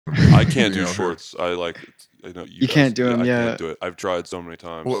I can't do shorts. You guys, can't do them. I Yeah, can't do it. I've tried so many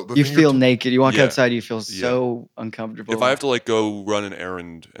times. Well, you feel naked. You walk Yeah. outside, you feel so uncomfortable. If I have to like go run an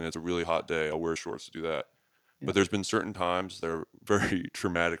errand and it's a really hot day, I'll wear shorts to do that. Yeah. But there's been certain times that are very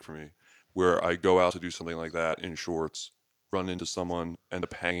traumatic for me where I go out to do something like that in shorts, run into someone, end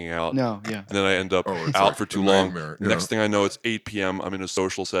up hanging out. No, yeah. And then I end up it's out like for a too long. nightmare, Next thing I know, it's 8 p.m. I'm in a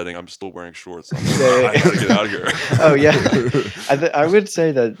social setting. I'm still wearing shorts. I'm Yeah. like, I gotta get out of here. Oh yeah, I would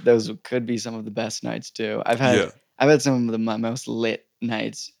say that those could be some of the best nights too. I've had some of my most lit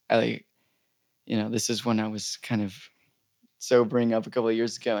nights. This is when I was kind of sobering up a couple of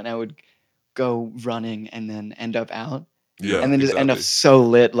years ago, and I would go running and then end up out. Yeah, and then just end up so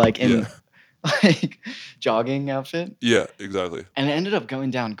lit, like in like jogging outfit. Yeah, exactly. And it ended up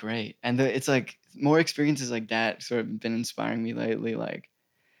going down great. And it's like more experiences like that sort of been inspiring me lately. Like,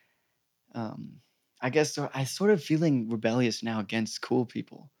 I guess I sort of feeling rebellious now against cool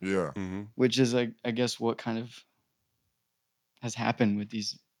people. Yeah. Mm-hmm. Which is I guess what kind of has happened with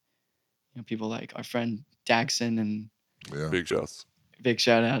these people like our friend Daxon and Big shouts. Big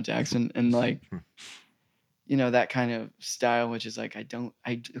shout out Jackson and like that kind of style, which is like a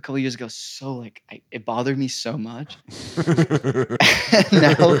couple of years ago, so like it bothered me so much.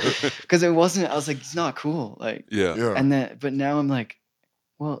 Now, because it wasn't, I was like, it's not cool. Like, yeah. But now I'm like,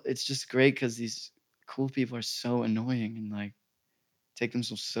 well, it's just great because these cool people are so annoying and like take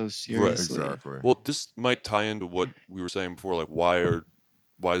themselves so seriously. Right, exactly. Well, this might tie into what we were saying before. Like, why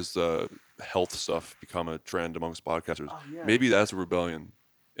is the health stuff become a trend amongst podcasters? Oh, yeah. Maybe that's a rebellion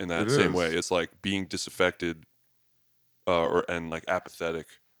in that same way. It's like being disaffected and like apathetic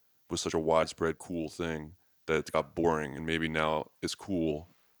was such a widespread cool thing that it got boring, and maybe now it's cool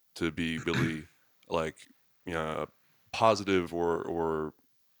to be really like positive or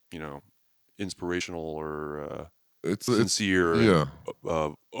inspirational or it's sincere and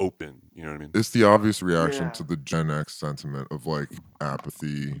open. You know what I mean? It's the obvious reaction to the Gen X sentiment of like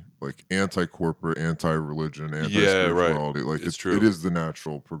apathy, like anti-corporate, anti-religion, anti-spirituality. Like it's true. It is the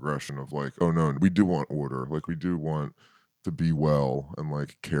natural progression of like, oh no, we do want order. Like we do want to be well and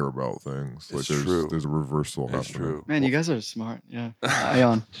like care about things. It's like true. There's a reversal it's happening. True. Man, you guys are smart. Yeah.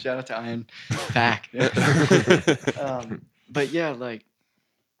 Ion. Shout out to Ion. Back. But yeah, like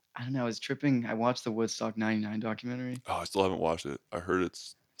I don't know, I was tripping. I watched the Woodstock 99 documentary. Oh, I still haven't watched it. I heard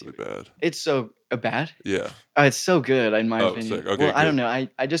it's really bad. It's so bad? Yeah. It's so good, in my opinion. Sick. Okay, well, I don't know. I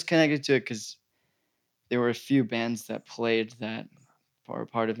just connected to it because there were a few bands that played that are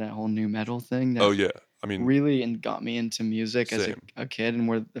part of that whole new metal thing. That I mean, really got me into music as a kid, and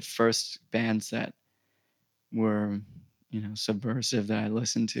were the first bands that were, subversive that I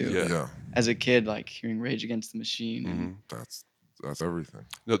listened to. Yeah. As a kid, like hearing Rage Against the Machine. Mm-hmm. And that's everything.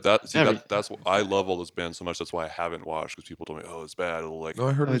 No, that's what I love all those bands so much. That's why I haven't watched, because people told me, "Oh, it's bad." It'll like, no,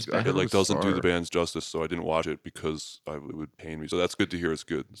 I heard it's bad. It like doesn't do the bands justice, so I didn't watch it because it would pain me. So that's good to hear. It's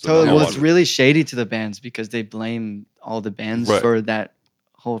good. So it's really shady to the bands because they blame all the bands for that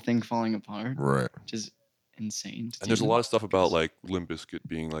whole thing falling apart. Right. Which is insane. And there's a lot of stuff about like Limp Bizkit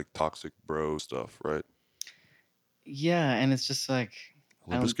being like toxic bro stuff, right? Yeah, and it's just like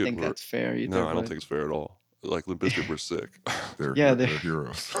I don't think that's fair either. No, I don't think it's fair at all. Like Limp Bizkit were sick. They're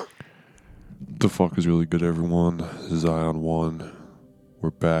heroes. The fuck is really good, everyone. This is Ion 1.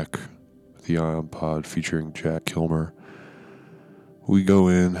 We're back with the Ion Pod featuring Jack Kilmer. We go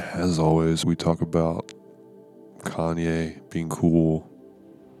in, as always, we talk about Kanye being cool,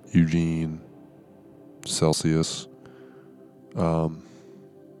 Eugene, Celsius, wearing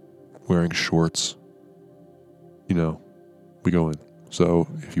shorts. We go in. So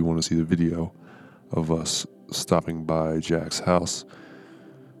if you want to see the video of us stopping by Jack's house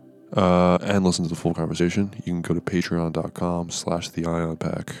and listen to the full conversation, you can go to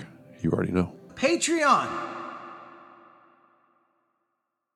patreon.com/theionpack. You already know. Patreon.